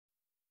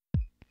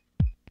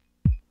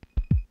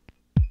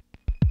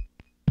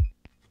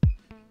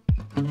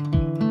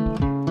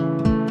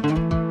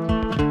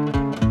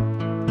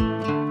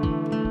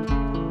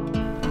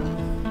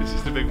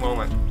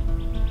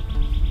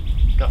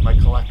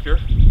collector.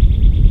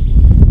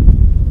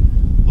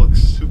 Looks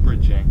super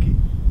janky.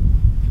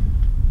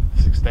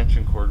 This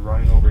extension cord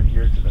running over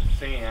here to the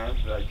fan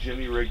that I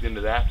jimmy rigged into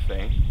that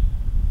thing.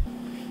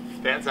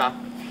 Fan's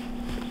on.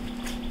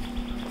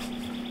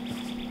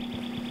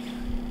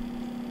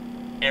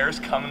 Air's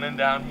coming in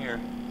down here.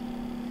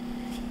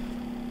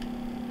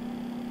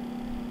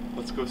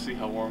 Let's go see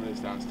how warm it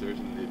is downstairs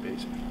in the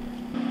basement.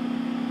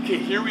 Okay,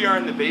 here we are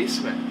in the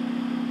basement.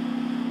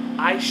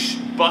 I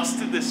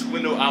busted this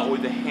window out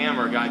with a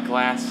hammer, got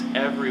glass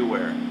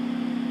everywhere.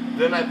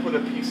 Then I put a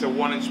piece of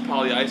 1-inch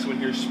poly iso in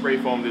here, spray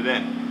foamed it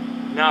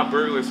in. Now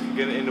burglars can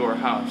get into our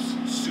house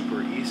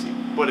super easy,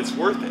 but it's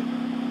worth it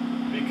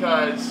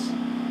because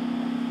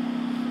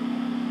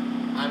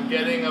I'm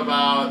getting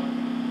about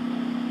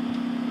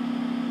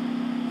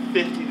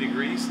 50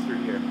 degrees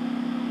through here.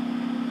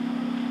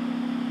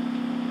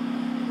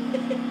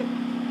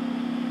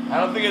 I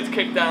don't think it's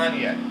kicked on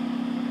yet.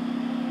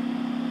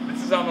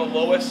 This is on the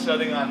lowest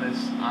setting on this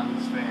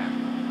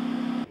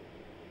fan.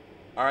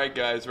 Alright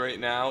guys, right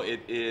now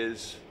it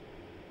is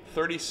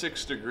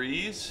 36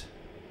 degrees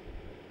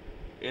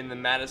in the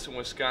Madison,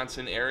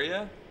 Wisconsin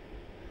area.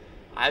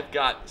 I've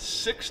got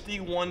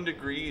 61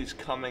 degrees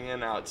coming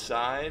in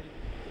outside.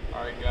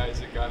 Alright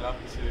guys, it got up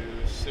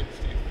to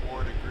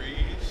 64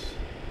 degrees.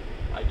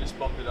 I just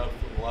bumped it up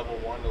from level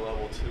 1 to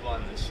level 2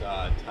 on this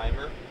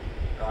timer.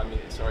 On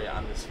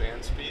this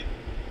fan speed.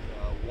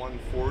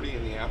 1:40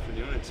 in the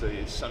afternoon. It's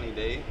a sunny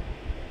day.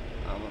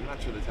 I'm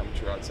not sure the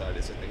temperature outside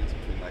is. I think it's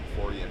between like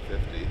 40 and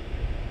 50.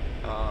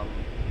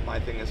 My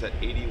thing is at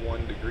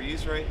 81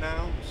 degrees right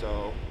now,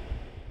 so.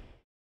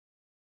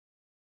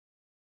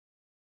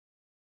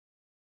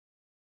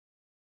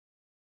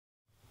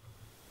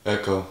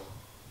 Echo,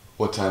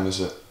 what time is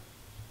it?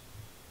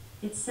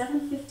 It's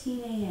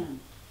 7:15 a.m.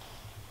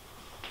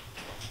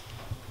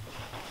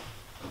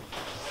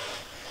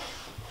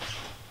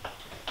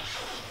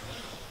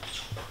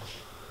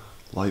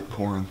 Light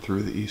pouring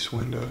through the east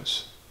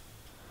windows.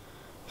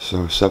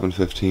 So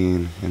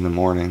 7:15 in the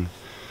morning,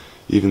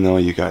 even though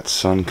you got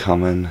sun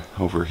coming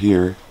over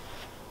here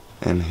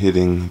and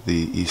hitting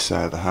the east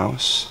side of the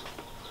house.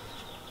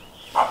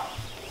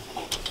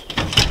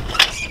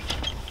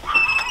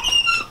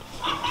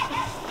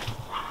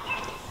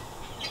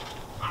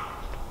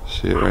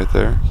 See it right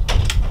there?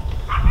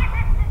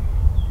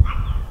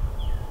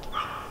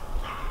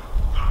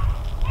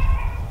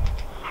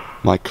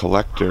 My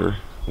collector,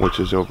 which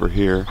is over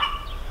here,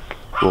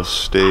 will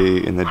stay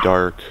in the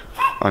dark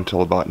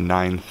until about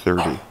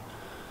 9:30,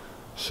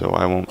 so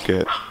I won't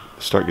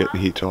start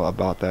getting heat till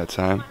about that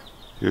time.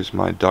 Here's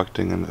my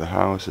ducting into the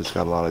house. It's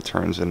got a lot of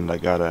turns in it. I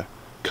gotta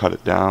cut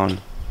it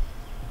down.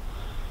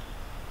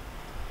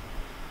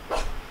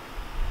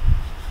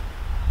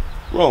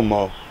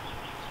 Romo.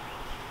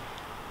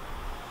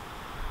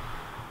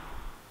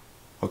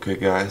 Okay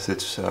guys,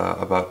 it's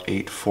about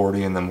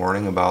 8:40 in the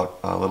morning, about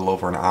a little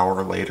over an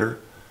hour later.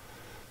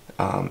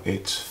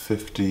 It's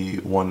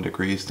 51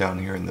 degrees down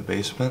here in the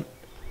basement.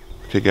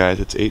 Okay guys,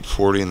 it's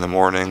 8:40 in the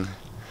morning,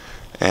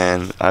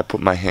 and I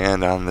put my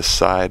hand on the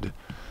side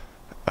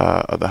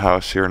of the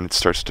house here, and it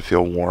starts to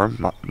feel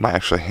warm. My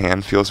actual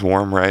hand feels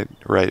warm right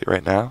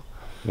now.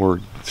 We're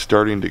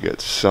starting to get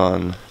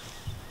sun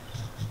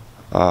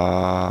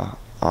on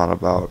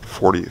about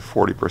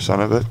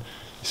 40% of it.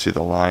 You see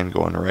the line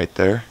going right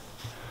there.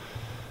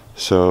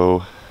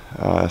 So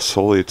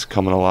slowly it's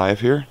coming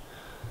alive here.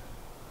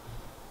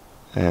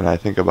 And I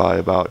think by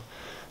about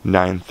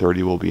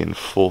 9:30 we'll be in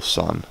full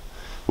sun.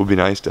 It would be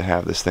nice to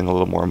have this thing a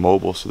little more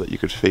mobile so that you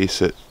could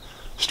face it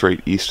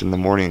straight east in the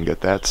morning and get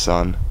that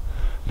sun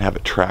and have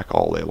it track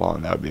all day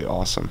long. That would be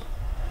awesome.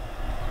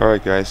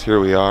 Alright guys,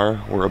 here we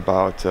are. We're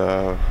about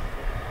 5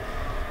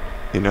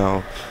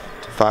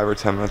 or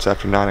 10 minutes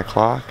after 9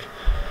 o'clock,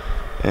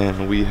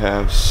 and we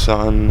have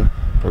sun,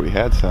 or we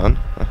had sun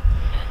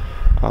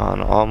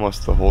on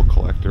almost the whole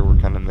collector.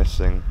 We're kind of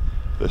missing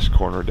this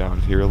corner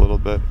down here a little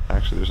bit.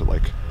 Actually, there's a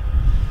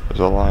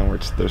line where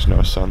there's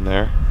no sun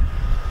there,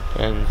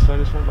 and so I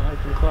just went behind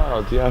some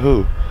clouds.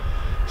 Yahoo!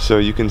 So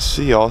you can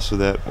see also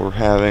that we're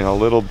having a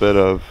little bit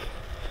of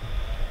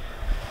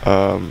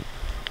I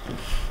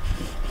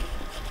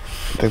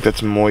think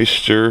that's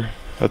moisture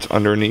that's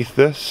underneath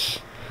this,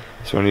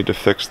 so I need to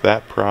fix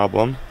that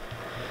problem.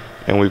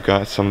 And we've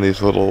got some of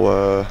these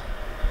little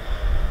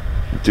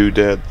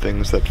doodad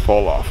things that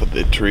fall off of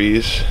the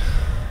trees,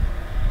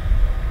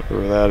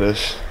 whatever that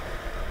is.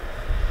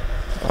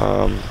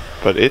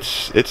 But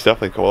it's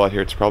definitely cold out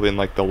here. It's probably in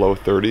like the low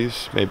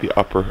 30s, maybe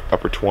upper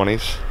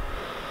 20s.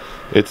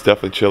 It's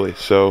definitely chilly,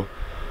 so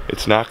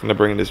it's not going to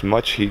bring in as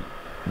much heat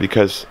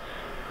because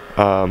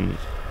the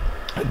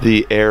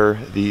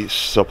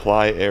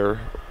supply air,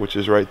 which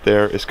is right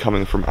there, is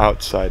coming from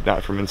outside,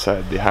 not from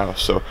inside the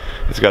house. So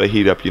it's got to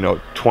heat up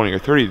 20 or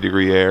 30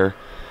 degree air,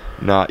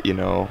 not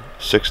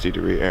 60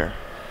 degree air.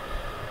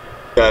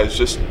 Guys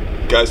just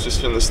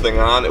turned this thing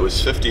on. It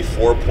was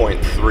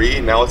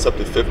 54.3. Now it's up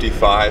to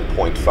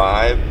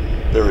 55.5.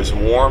 There is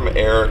warm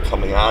air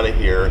coming out of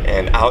here,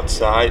 and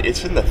outside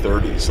it's in the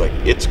 30s. Like,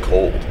 it's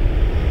cold.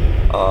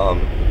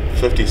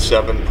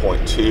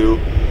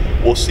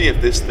 57.2. We'll see if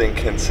this thing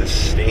can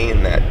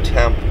sustain that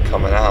temp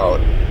coming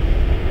out.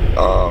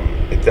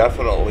 It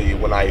definitely,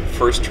 when I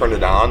first turned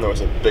it on, there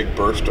was a big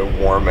burst of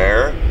warm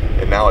air,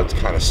 and now it's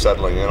kind of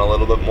settling in a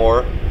little bit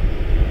more.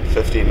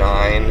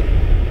 59.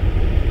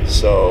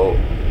 So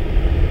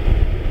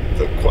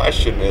the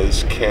question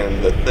is,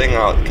 can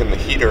the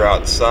heater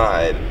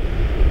outside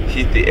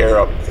heat the air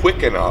up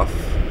quick enough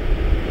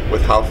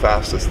with how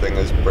fast this thing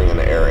is bringing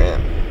the air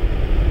in?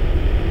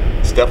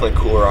 It's definitely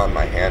cooler on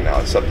my hand now.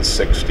 It's up to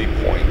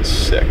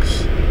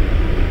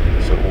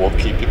 60.6. So we'll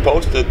keep you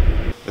posted.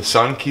 The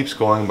sun keeps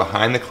going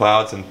behind the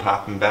clouds and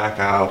popping back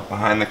out,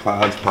 behind the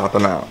clouds,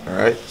 popping out, all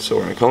right? So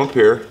we're gonna come up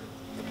here.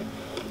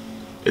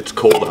 It's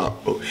cold out.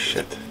 Oh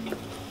shit.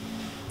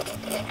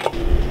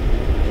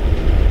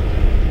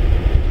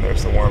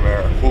 There's the warm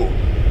air. Ooh,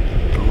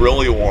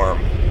 really warm.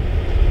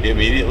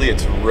 Immediately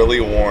it's really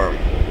warm.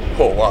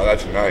 Oh wow,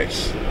 that's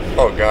nice.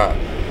 Oh god.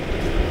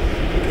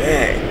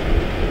 Dang.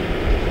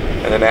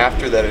 And then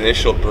after that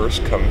initial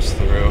burst comes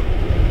through,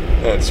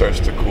 then it starts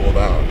to cool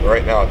down. But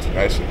right now it's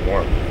nice and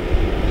warm.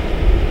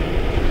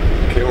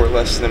 Okay, we're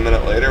less than a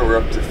minute later. We're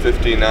up to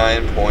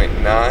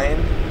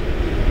 59.9.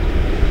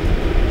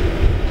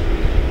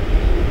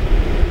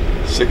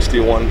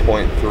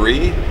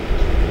 61.3.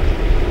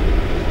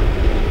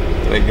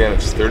 And again,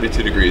 it's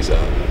 32 degrees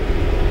out.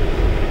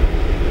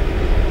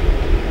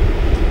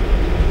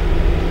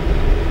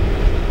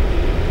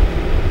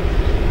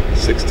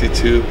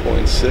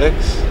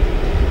 .6.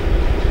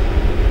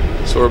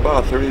 So we're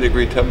about a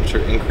 30-degree temperature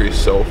increase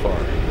so far.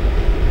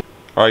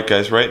 Alright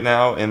guys, right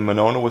now in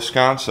Monona,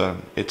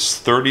 Wisconsin, it's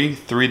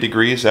 33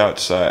 degrees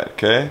outside,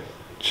 okay?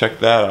 Check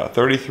that out,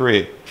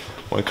 33.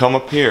 When we come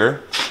up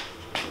here,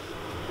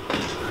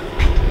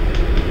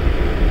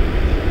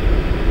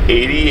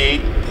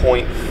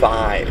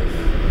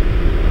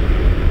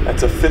 88.5.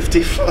 That's a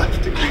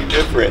 55-degree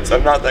difference.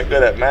 I'm not that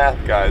good at math,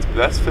 guys, but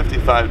that's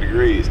 55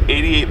 degrees.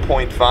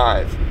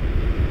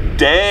 88.5.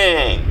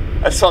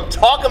 Dang! That's what I'm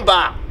talking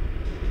about!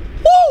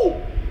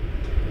 Woo!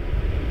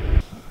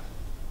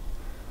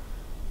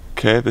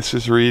 Okay, this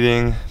is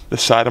reading the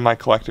side of my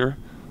collector.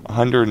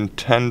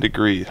 110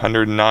 degrees.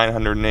 109,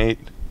 108,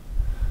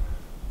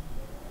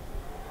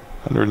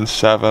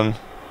 107,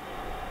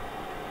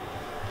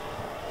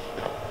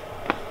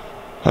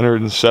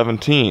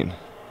 117,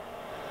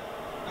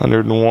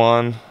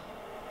 101,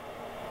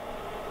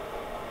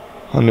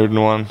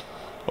 101.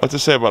 Let's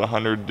just say about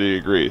 100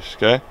 degrees,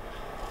 okay?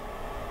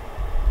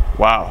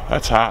 Wow,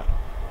 that's hot.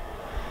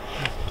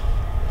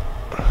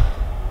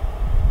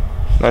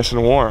 Nice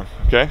and warm,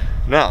 okay?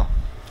 Now,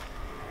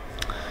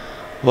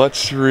 let's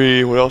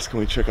see, what else can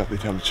we check out the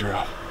temperature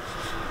of?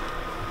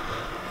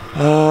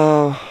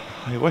 I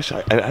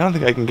don't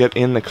think I can get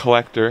in the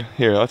collector.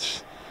 Here,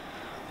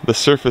 the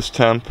surface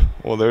temp,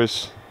 well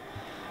there's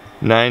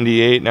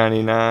 98,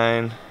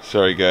 99,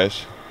 sorry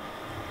guys,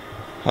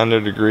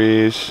 100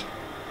 degrees.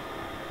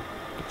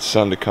 It's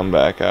sun to come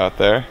back out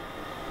there.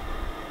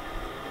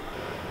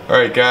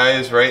 Alright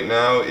guys, right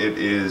now it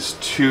is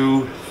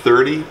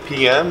 2:30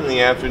 p.m. in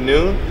the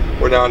afternoon.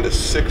 We're down to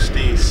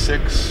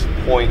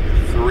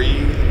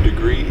 66.3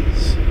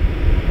 degrees.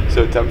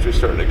 So temperature's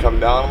starting to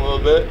come down a little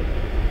bit.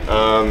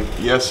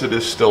 Yes, it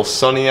is still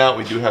sunny out.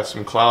 We do have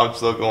some clouds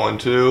though going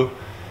too.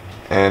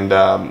 And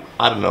I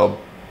don't know,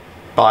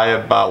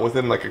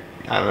 within like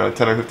I don't know,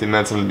 10 or 15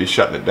 minutes I'm going to be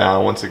shutting it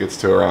down once it gets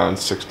to around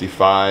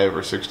 65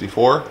 or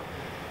 64.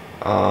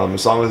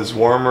 As long as it's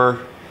warmer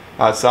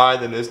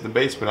outside than it is in the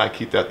basement, I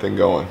keep that thing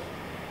going.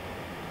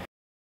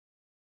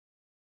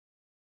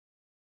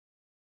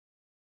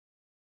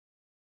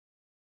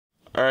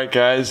 Alright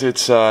guys,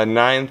 it's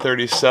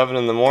 9:37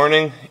 in the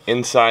morning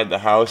inside the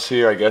house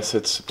here. I guess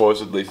it's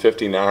supposedly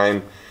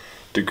 59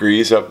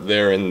 degrees up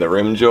there in the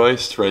rim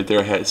joist, right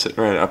there, head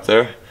sitting right up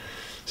there.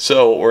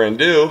 So what we're going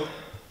to do,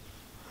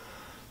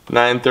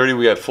 9:30,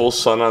 we got full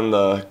sun on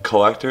the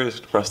collector.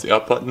 Just press the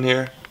up button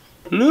here.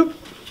 Bloop.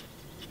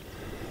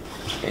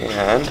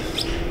 And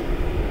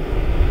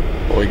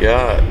what we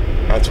got,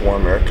 that's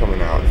warm air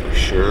coming out for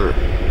sure.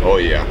 Oh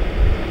yeah.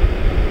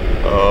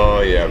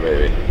 Oh yeah,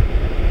 baby.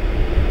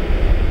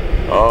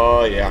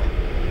 Oh yeah.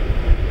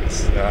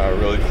 It's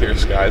really clear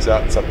skies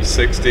out. It's up to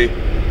 60.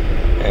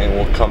 And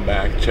we'll come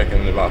back, check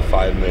in about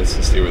 5 minutes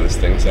and see where this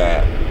thing's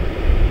at.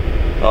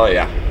 Oh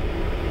yeah.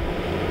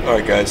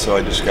 Alright guys, so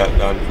I just got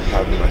done from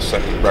having my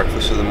second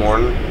breakfast of the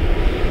morning.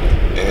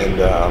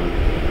 And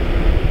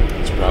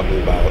it's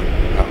probably about,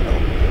 I don't know,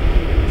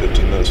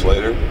 15 minutes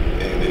later.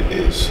 And it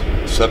is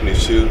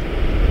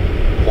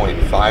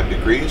 72.5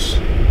 degrees.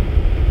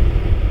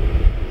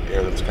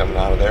 Air that's coming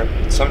out of there.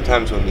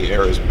 Sometimes when the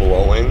air is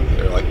blowing,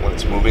 or like when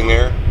it's moving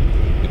air,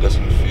 it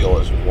doesn't feel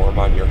as warm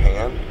on your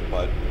hand,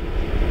 but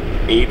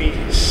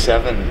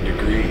 87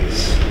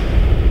 degrees.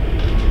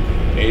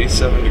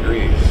 87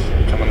 degrees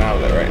coming out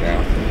of that right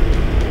now.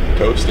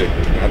 Toasty,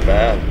 not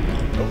bad.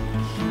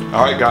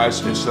 Alright guys,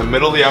 it's the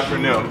middle of the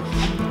afternoon.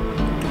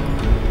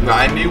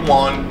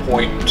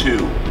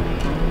 91.2.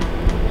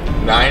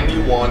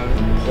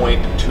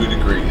 91.2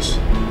 degrees.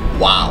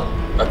 Wow.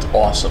 That's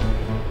awesome.